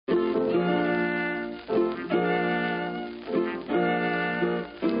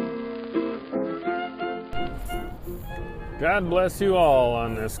God bless you all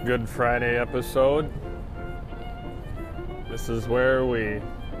on this Good Friday episode. This is where we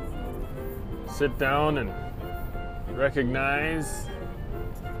sit down and recognize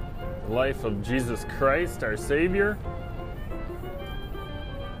the life of Jesus Christ, our Savior,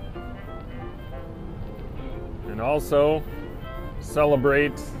 and also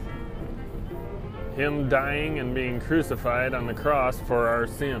celebrate Him dying and being crucified on the cross for our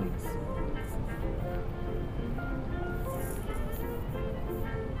sins.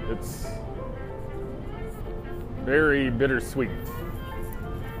 It's very bittersweet.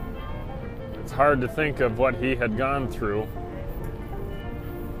 It's hard to think of what He had gone through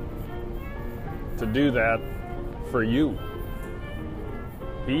to do that for you.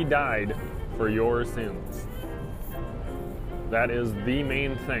 He died for your sins. That is the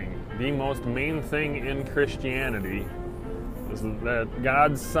main thing. The most main thing in Christianity is that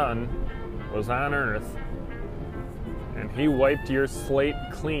God's Son was on earth and He wiped your slate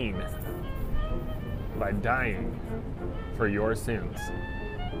clean by dying for your sins.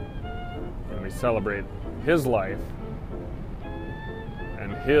 And we celebrate His life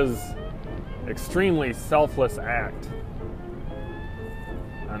and His extremely selfless act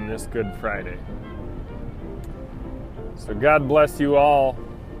on this Good Friday. So God bless you all.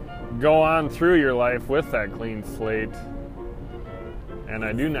 Go on through your life with that clean slate. And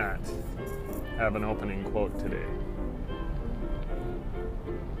I do not have an opening quote today.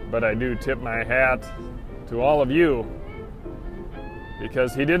 But I do tip my hat to all of you,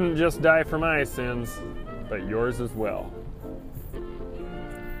 because He didn't just die for my sins, but yours as well.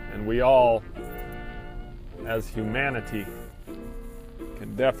 And we all, as humanity,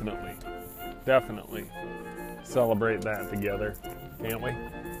 can definitely celebrate that together, can't we?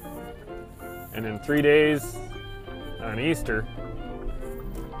 And in 3 days, on Easter,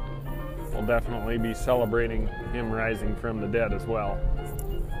 we'll definitely be celebrating Him rising from the dead as well.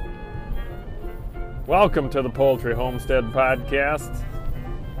 Welcome to the Poultry Homestead Podcast.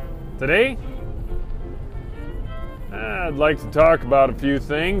 Today, I'd like to talk about a few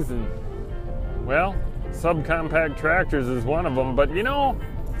things, and, well, subcompact tractors is one of them, but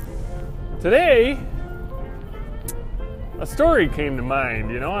today, a story came to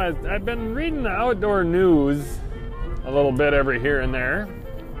mind. I've been reading the outdoor news a little bit every here and there,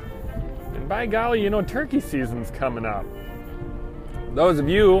 and by golly, turkey season's coming up. Those of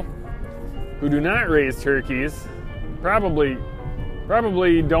you who do not raise turkeys probably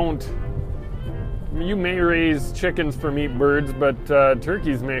don't. You may raise chickens for meat birds, but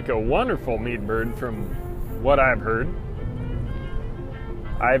turkeys make a wonderful meat bird from what I've heard.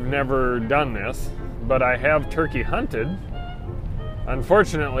 I've never done this, but I have turkey hunted.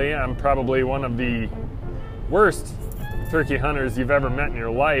 Unfortunately, I'm probably one of the worst turkey hunters you've ever met in your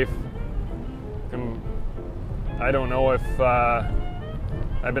life. I don't know if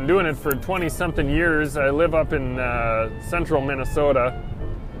I've been doing it for 20-something years. I live up in central Minnesota.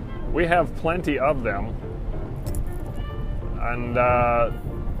 We have plenty of them. And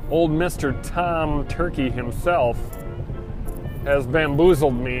old Mr. Tom Turkey himself has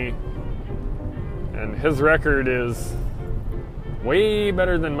bamboozled me, and his record is way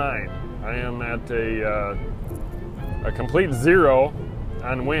better than mine. I am at a complete zero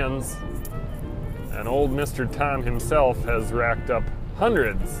on wins, and old Mr. Tom himself has racked up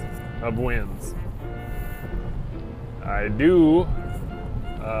hundreds of wins. I do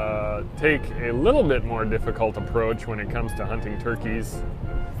take a little bit more difficult approach when it comes to hunting turkeys,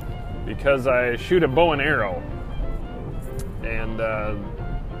 because I shoot a bow and arrow, and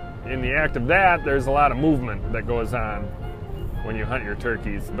in the act of that, there's a lot of movement that goes on when you hunt your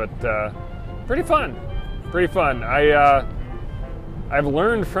turkeys, but pretty fun. I've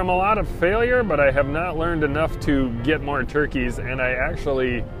learned from a lot of failure, but I have not learned enough to get more turkeys, and I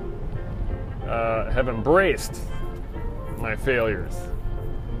actually have embraced my failures,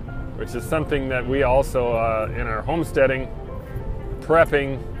 which is something that we also, in our homesteading,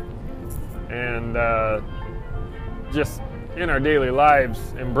 prepping, and just in our daily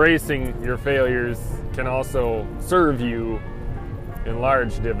lives, embracing your failures can also serve you in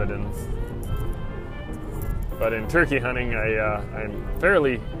large dividends. But in turkey hunting, I'm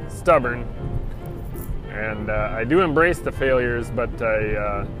fairly stubborn, and I do embrace the failures, but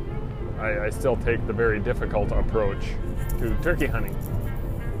I still take the very difficult approach to turkey hunting.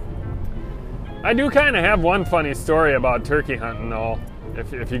 I do kind of have one funny story about turkey hunting, though,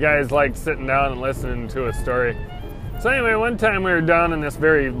 if you guys like sitting down and listening to a story. So anyway, one time we were down in this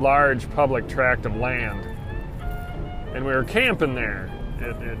very large public tract of land, and we were camping there.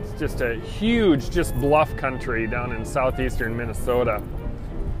 It's just a huge, bluff country down in southeastern Minnesota.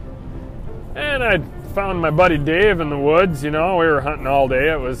 And I found my buddy Dave in the woods. You know, we were hunting all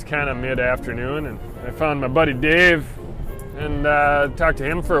day. It was kind of mid-afternoon, and I found my buddy Dave and talked to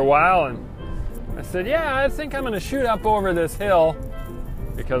him for a while. And I said, yeah, I think I'm going to shoot up over this hill,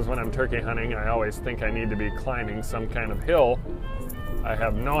 because when I'm turkey hunting, I always think I need to be climbing some kind of hill. I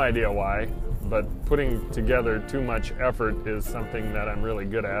have no idea why, but putting together too much effort is something that I'm really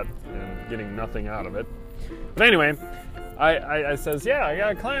good at and getting nothing out of it. But anyway, I says, yeah, I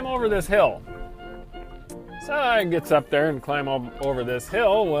gotta climb over this hill. So I gets up there and climb over this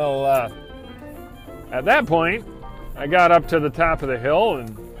hill. Well, at that point, I got up to the top of the hill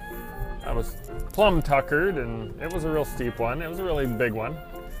and I was plumb tuckered, and it was a real steep one. It was a really big one.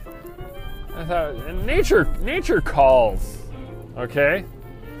 I thought, and nature calls, okay?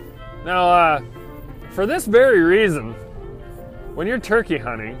 Now, for this very reason, when you're turkey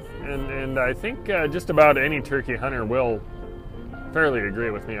hunting, and I think just about any turkey hunter will fairly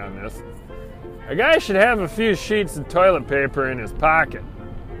agree with me on this, a guy should have a few sheets of toilet paper in his pocket,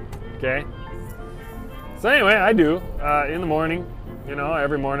 okay? So anyway, I do. In the morning, you know,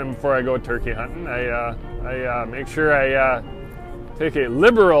 every morning before I go turkey hunting, I make sure I take a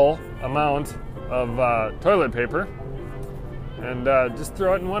liberal amount of toilet paper and just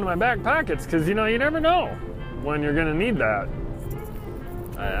throw it in one of my back pockets, because, you know, you never know when you're going to need that.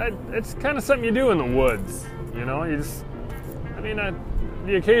 It's kind of something you do in the woods, you know. You just, I mean,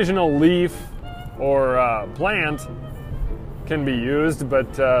 the occasional leaf or plant can be used,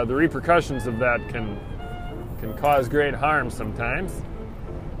 but the repercussions of that can cause great harm sometimes.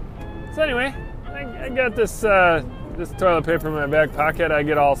 So anyway, I got this toilet paper in my back pocket. I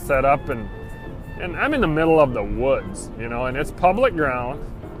get all set up, and I'm in the middle of the woods, you know, and it's public ground.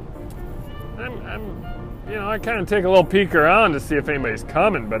 You know, I kind of take a little peek around to see if anybody's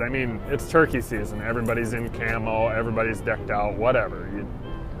coming, but I mean, it's turkey season. Everybody's in camo, everybody's decked out, whatever.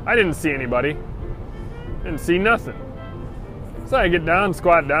 I didn't see anybody. Didn't see nothing. So I get down,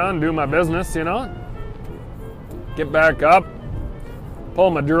 squat down, do my business, you know. Get back up, pull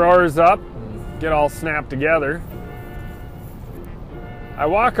my drawers up, get all snapped together. I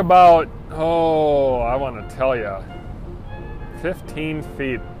walk about, I want to tell you, 15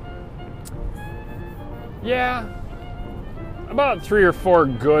 feet. Yeah, about 3 or 4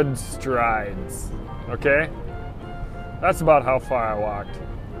 good strides, okay? That's about how far I walked.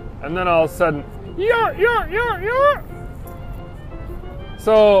 And then all of a sudden, yar!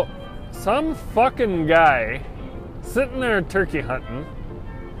 So, some fucking guy sitting there turkey hunting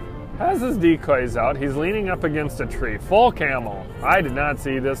has his decoys out. He's leaning up against a tree, full camo. I did not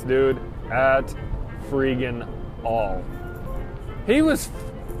see this dude at friggin' all. He was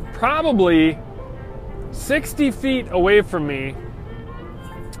probably 60 feet away from me,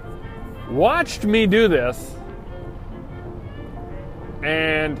 watched me do this,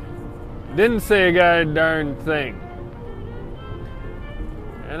 and didn't say a god darn thing.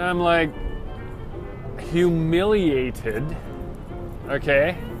 And I'm like, humiliated,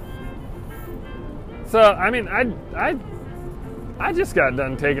 okay? So, I mean, I just got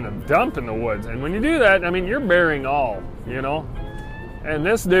done taking a dump in the woods, and when you do that, I mean, you're bearing all, you know? And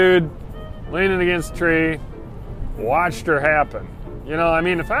this dude, leaning against a tree, watched her happen. You know, I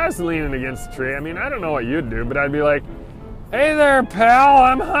mean, if I was leaning against a tree, I mean, I don't know what you'd do, but I'd be like, hey there, pal,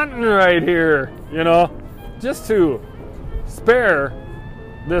 I'm hunting right here, you know, just to spare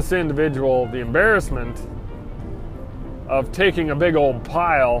this individual the embarrassment of taking a big old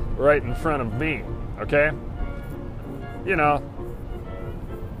pile right in front of me, okay? You know,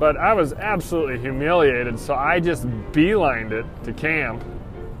 but I was absolutely humiliated, so I just beelined it to camp.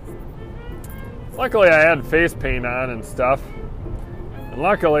 Luckily, I had face paint on and stuff, and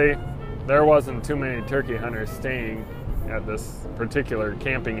luckily, there wasn't too many turkey hunters staying at this particular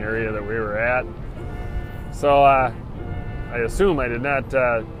camping area that we were at. So, I assume I did not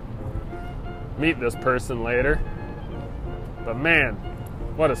meet this person later. But man,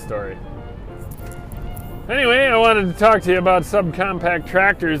 what a story. Anyway, I wanted to talk to you about subcompact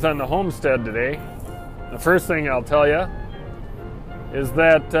tractors on the homestead today. The first thing I'll tell you is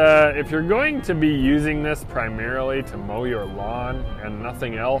that if you're going to be using this primarily to mow your lawn and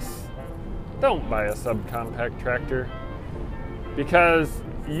nothing else, don't buy a subcompact tractor. Because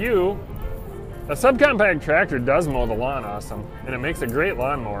a subcompact tractor does mow the lawn awesome, and it makes a great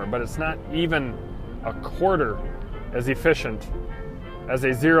lawnmower, but it's not even a quarter as efficient as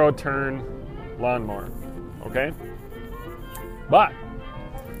a zero-turn lawnmower, okay? But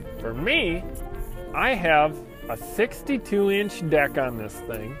for me, I have a 62-inch deck on this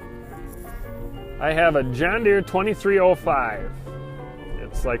thing. I have a John Deere 2305.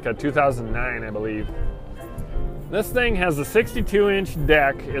 It's like a 2009, I believe. This thing has a 62-inch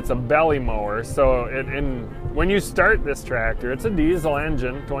deck. It's a belly mower. So when you start this tractor, it's a diesel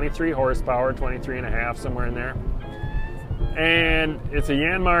engine, 23 horsepower, 23 and a half, somewhere in there. And it's a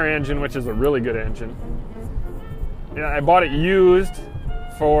Yanmar engine, which is a really good engine. Yeah, I bought it used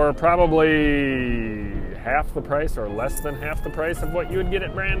for probably half the price or less than half the price of what you would get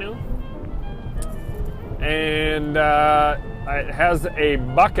it brand new. And it has a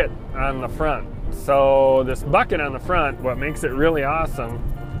bucket on the front. So this bucket on the front, what makes it really awesome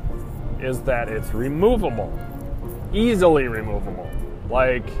is that it's removable, easily removable,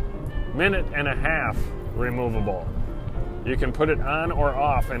 like minute and a half removable. You can put it on or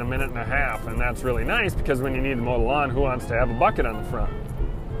off in a minute and a half, and that's really nice because when you need to mow the lawn, who wants to have a bucket on the front?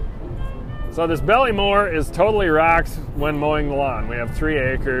 So this belly mower is totally rocks when mowing the lawn. We have 3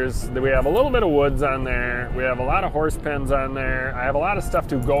 acres. We have a little bit of woods on there. We have a lot of horse pens on there. I have a lot of stuff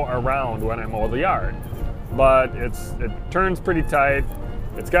to go around when I mow the yard. But it turns pretty tight.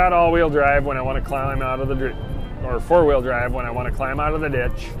 It's got all-wheel drive when I want to climb out of the or 4-wheel drive when I want to climb out of the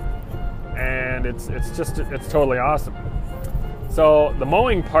ditch. And it's totally awesome. So the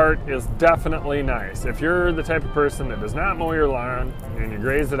mowing part is definitely nice. If you're the type of person that does not mow your lawn and you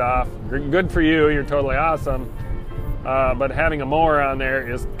graze it off, good for you, you're totally awesome. But having a mower on there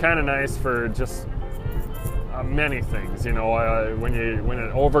is kind of nice for just many things. You know, when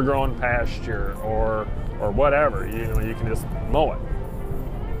an overgrown pasture or whatever, you can just mow it.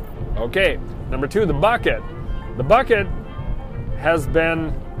 Okay, number 2, the bucket. The bucket has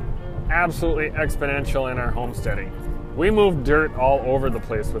been absolutely exponential in our homesteading. We move dirt all over the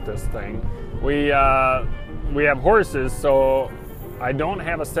place with this thing. We have horses, so I don't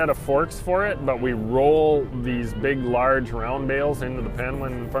have a set of forks for it, but we roll these big, large round bales into the pen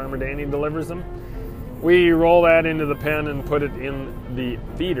when Farmer Danny delivers them. We roll that into the pen and put it in the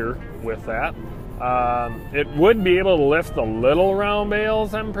feeder with that. It would be able to lift the little round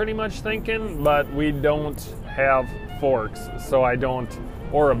bales, I'm pretty much thinking, but we don't have forks, so I don't,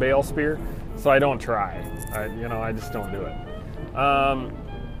 or a bale spear, so I don't try. I just don't do it.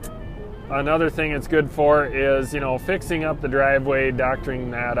 Another thing it's good for is, fixing up the driveway,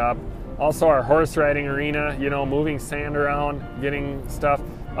 doctoring that up. Also our horse riding arena, moving sand around, getting stuff,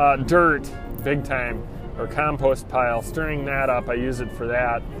 dirt, big time, or compost pile, stirring that up. I use it for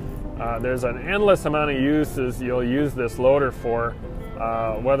that. There's an endless amount of uses you'll use this loader for,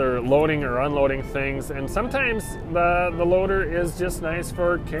 whether loading or unloading things. And sometimes the loader is just nice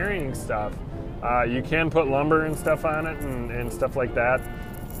for carrying stuff. You can put lumber and stuff on it and stuff like that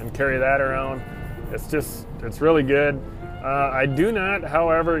and carry that around. It's really good. I do not,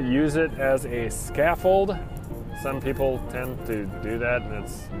 however, use it as a scaffold. Some people tend to do that, and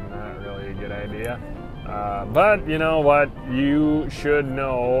it's not really a good idea. But you know what? You should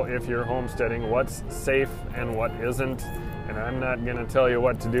know, if you're homesteading, what's safe and what isn't. And I'm not going to tell you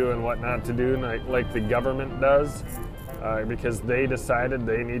what to do and what not to do like the government does, because they decided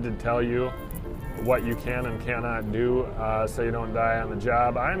they need to tell you what you can and cannot do, so you don't die on the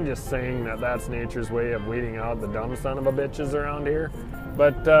job. I'm just saying that that's nature's way of weeding out the dumb son of a bitches around here.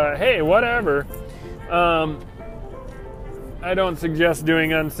 But hey, whatever. I don't suggest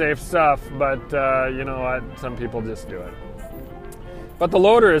doing unsafe stuff, but you know what? Some people just do it. But the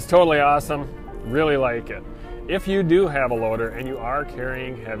loader is totally awesome. Really like it. If you do have a loader and you are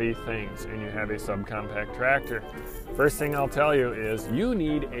carrying heavy things and you have a subcompact tractor, first thing I'll tell you is you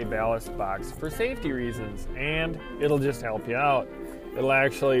need a ballast box for safety reasons, and it'll just help you out. It'll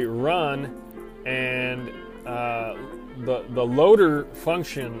actually run, and the loader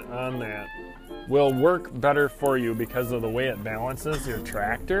function on that will work better for you because of the way it balances your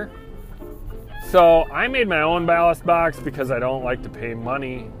tractor. So I made my own ballast box because I don't like to pay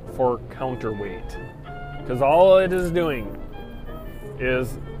money for counterweight, because all it is doing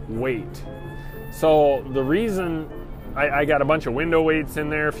is weight. So the reason I got a bunch of window weights in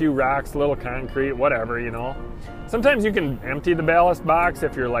there, a few rocks, a little concrete, whatever, Sometimes you can empty the ballast box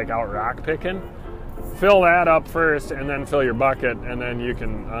if you're like out rock picking. Fill that up first and then fill your bucket, and then you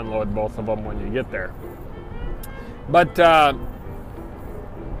can unload both of them when you get there. But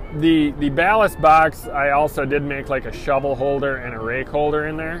the ballast box, I also did make like a shovel holder and a rake holder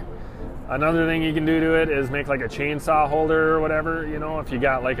in there. Another thing you can do to it is make like a chainsaw holder or whatever, if you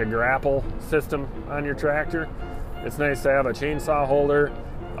got like a grapple system on your tractor. It's nice to have a chainsaw holder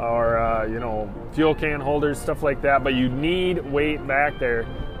or, fuel can holders, stuff like that. But you need weight back there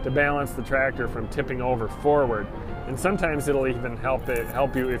to balance the tractor from tipping over forward. And sometimes it'll even help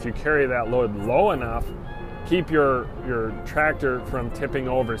you if you carry that load low enough, keep your tractor from tipping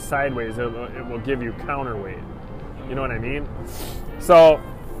over sideways. It will give you counterweight. You know what I mean? So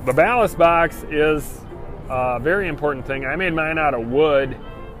the ballast box is Very important thing. I made mine out of wood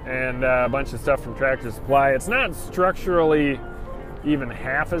and a bunch of stuff from Tractor Supply. It's not structurally even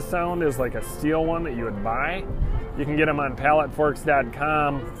half as sound as like a steel one that you would buy. You can get them on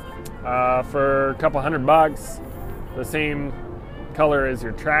palletforks.com for a couple $100, the same color as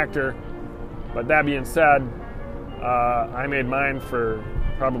your tractor. But that being said, I made mine for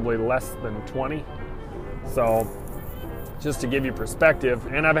probably less than 20. So just to give you perspective,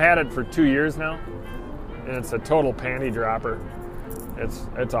 and I've had it for 2 years now, and it's a total panty dropper.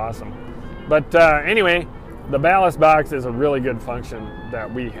 It's awesome. But anyway, the ballast box is a really good function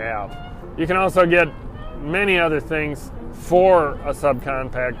that we have. You can also get many other things for a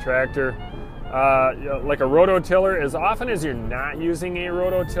subcompact tractor, like a rototiller. As often as you're not using a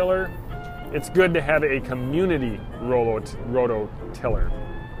rototiller, it's good to have a community rototiller.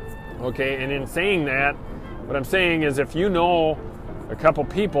 Okay, and in saying that, what I'm saying is if you know a couple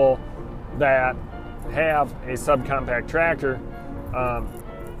people that have a subcompact tractor,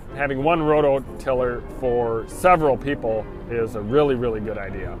 having one rototiller for several people is a really, really good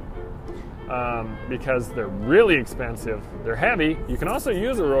idea. Because they're really expensive. They're heavy. You can also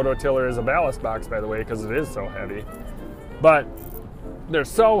use a rototiller as a ballast box, by the way, because it is so heavy. But they're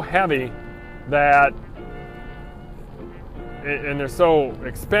so heavy that, and they're so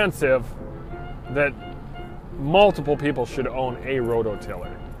expensive that multiple people should own a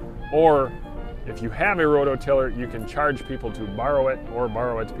rototiller. Or if you have a rototiller, you can charge people to borrow it or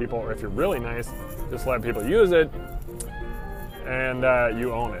borrow it to people. Or if you're really nice, just let people use it and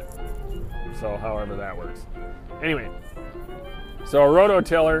you own it. So however that works. Anyway, so a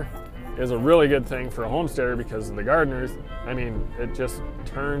rototiller is a really good thing for a homesteader because of the gardeners. I mean, it just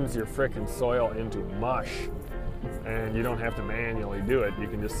turns your frickin' soil into mush and you don't have to manually do it. You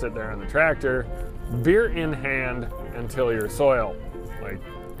can just sit there on the tractor, beer in hand, and till your soil, like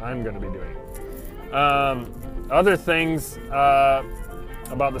I'm gonna be doing. Other things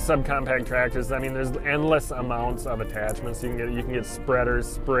about the subcompact tractors, I mean, there's endless amounts of attachments. You can get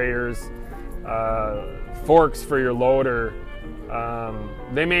spreaders, sprayers, forks for your loader.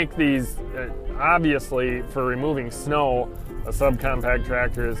 They make these, obviously, for removing snow, a subcompact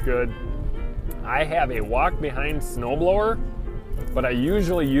tractor is good. I have a walk-behind snowblower, but I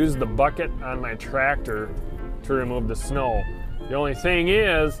usually use the bucket on my tractor to remove the snow. The only thing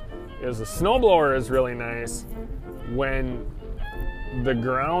is the snowblower is really nice when the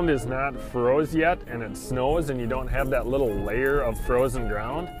ground is not froze yet and it snows and you don't have that little layer of frozen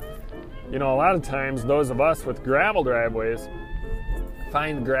ground. You know, a lot of times those of us with gravel driveways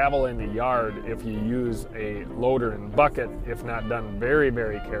find gravel in the yard if you use a loader and bucket. If not done very,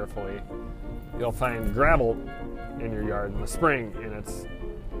 very carefully, you'll find gravel in your yard in the spring and it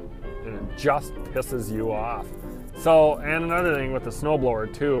just pisses you off. So, and another thing with the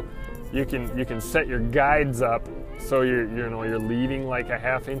snowblower too, you can set your guides up so you're leaving like a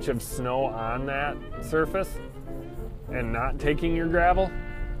 ½ inch of snow on that surface and not taking your gravel.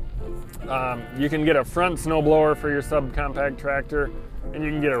 You can get a front snowblower for your subcompact tractor, and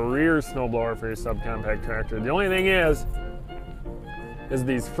you can get a rear snowblower for your subcompact tractor. The only thing is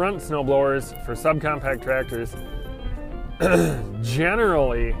these front snowblowers for subcompact tractors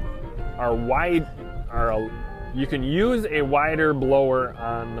generally are wide. You can use a wider blower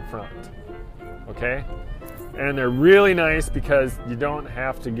on the front, okay? And they're really nice because you don't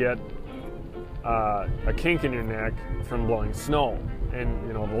have to get a kink in your neck from blowing snow. And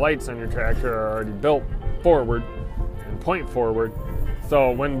you know, the lights on your tractor are already built forward and point forward.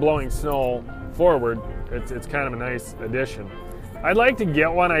 So when blowing snow forward, it's kind of a nice addition. I'd like to get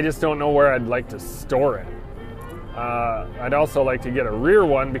one, I just don't know where I'd like to store it. I'd also like to get a rear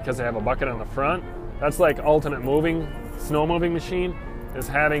one because I have a bucket on the front. That's like ultimate moving, snow moving machine, is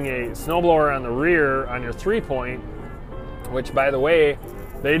having a snowblower on the rear on your 3-point, which by the way,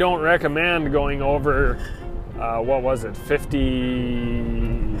 they don't recommend going over,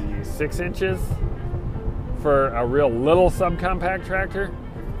 56 inches for a real little subcompact tractor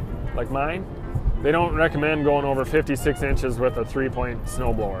like mine. They don't recommend going over 56 inches with a 3-point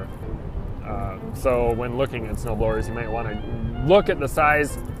snowblower. So when looking at snowblowers, you might want to look at the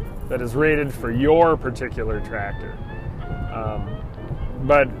size that is rated for your particular tractor.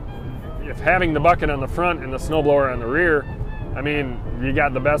 But if having the bucket on the front and the snowblower on the rear, I mean, you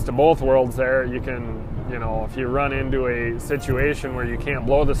got the best of both worlds there. You can, you know, if you run into a situation where you can't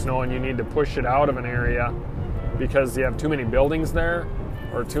blow the snow and you need to push it out of an area because you have too many buildings there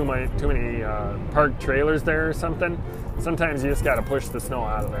or too many parked trailers there or something, sometimes you just got to push the snow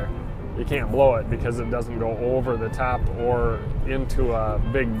out of there. You can't blow it because it doesn't go over the top or into a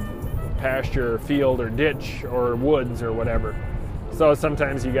big pasture, field, or ditch, or woods, or whatever. So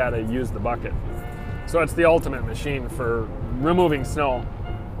sometimes you got to use the bucket. So it's the ultimate machine for removing snow.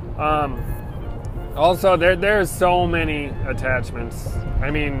 Also, there's so many attachments.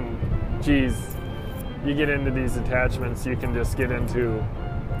 I mean, geez, you get into these attachments, you can just get into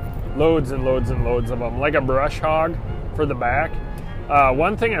loads and loads and loads of them. Like a brush hog for the back.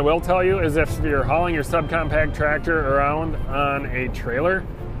 One thing I will tell you is if you're hauling your subcompact tractor around on a trailer,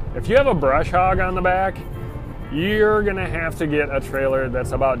 if you have a brush hog on the back, you're going to have to get a trailer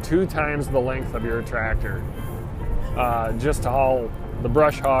that's about 2 times the length of your tractor just to haul the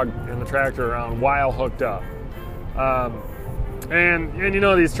brush hog and the tractor around while hooked up. And you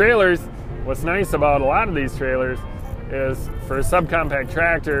know, these trailers, what's nice about a lot of these trailers is for a subcompact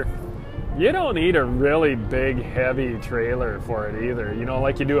tractor, you don't need a really big, heavy trailer for it either. You know,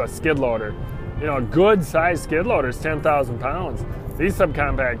 like you do a skid loader. You know, a good size skid loader is 10,000 pounds. These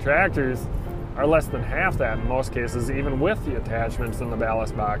subcompact tractors are less than half that in most cases, even with the attachments and the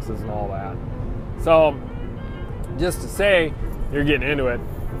ballast boxes and all that. So, just to say, you're getting into it.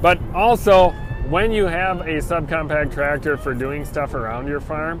 But also, when you have a subcompact tractor for doing stuff around your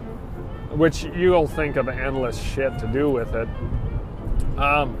farm, which you'll think of endless shit to do with it,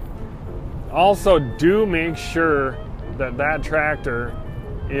 also do make sure that that tractor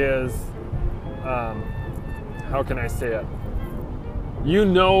is, how can I say it? You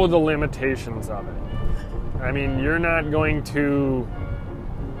know the limitations of it. I mean, you're not going to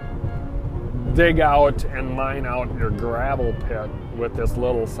dig out and mine out your gravel pit with this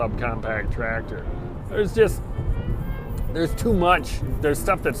little subcompact tractor. There's too much. There's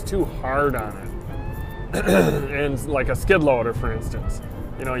stuff that's too hard on it. And like a skid loader, for instance.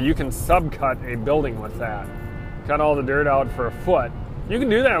 You know, you can subcut a building with that. Cut all the dirt out for a foot. You can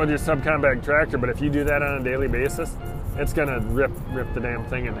do that with your subcompact tractor, but if you do that on a daily basis, it's going to rip the damn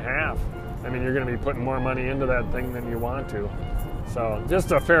thing in half. I mean, you're going to be putting more money into that thing than you want to. So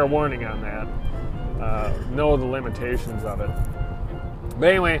just a fair warning on that. Know the limitations of it. But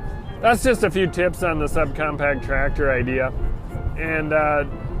anyway, that's just a few tips on the subcompact tractor idea. And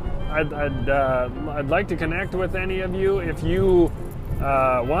I'd like to connect with any of you. If you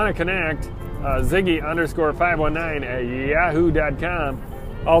want to connect, Ziggy_519 at yahoo.com.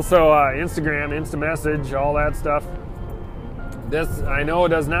 Also, Instagram, Instamessage, all that stuff. This, I know,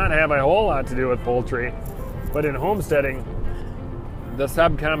 does not have a whole lot to do with poultry, but in homesteading, the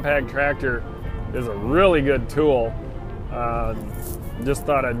subcompact tractor is a really good tool. Just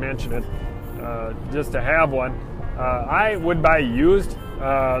thought I'd mention it, just to have one. I would buy used.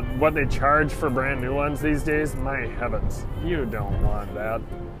 What they charge for brand new ones these days, my heavens, you don't want that.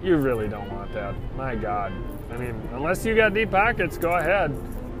 You really don't want that. My God. I mean, unless you got deep pockets, go ahead.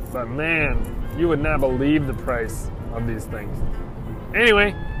 But man, you would not believe the price of these things.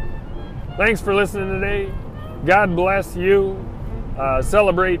 Anyway, thanks for listening today. God bless you.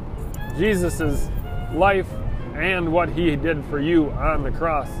 Celebrate Jesus' life and what he did for you on the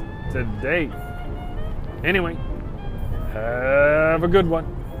cross today. Anyway, have a good one.